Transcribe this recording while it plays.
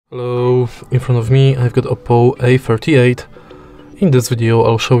Hello, in front of me I've got OPPO A38. In this video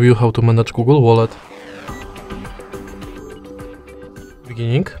I'll show you how to manage Google Wallet.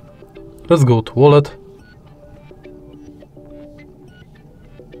 Beginning, let's go to Wallet.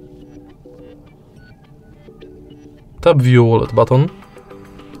 Tap View Wallet button.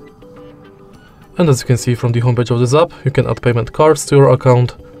 And as you can see from the homepage of this app, you can add payment cards to your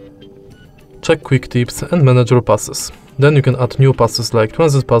account, check quick tips and manage your passes. Then you can add new passes like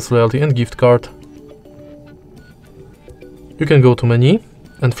Transit Pass, Loyalty and Gift Card. You can go to Menu,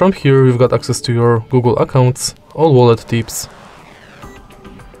 and from here you've got access to your Google accounts, all wallet tips.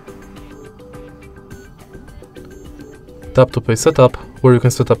 Tap to Pay Setup, where you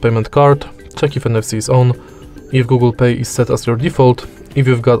can set up payment card, check if NFC is on, if Google Pay is set as your default, if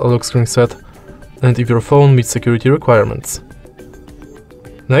you've got a lock screen set, and if your phone meets security requirements.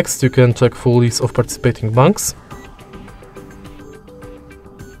 Next, you can check full list of participating banks.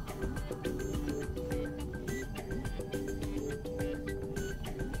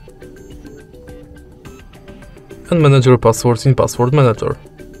 And manage your passwords in Password Manager.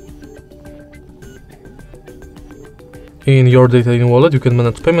 In your data in wallet, you can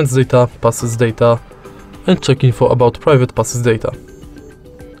manage payments data, passes data, and check info about private passes data.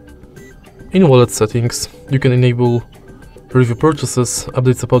 In wallet settings, you can enable review purchases,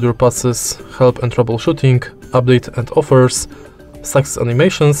 updates about your passes, help and troubleshooting, update and offers, success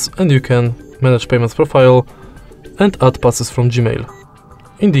animations, and you can manage payments profile and add passes from Gmail.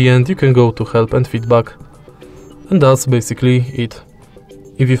 In the end, you can go to help and feedback. And that's basically it.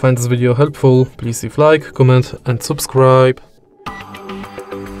 If you find this video helpful, please leave like, comment and subscribe.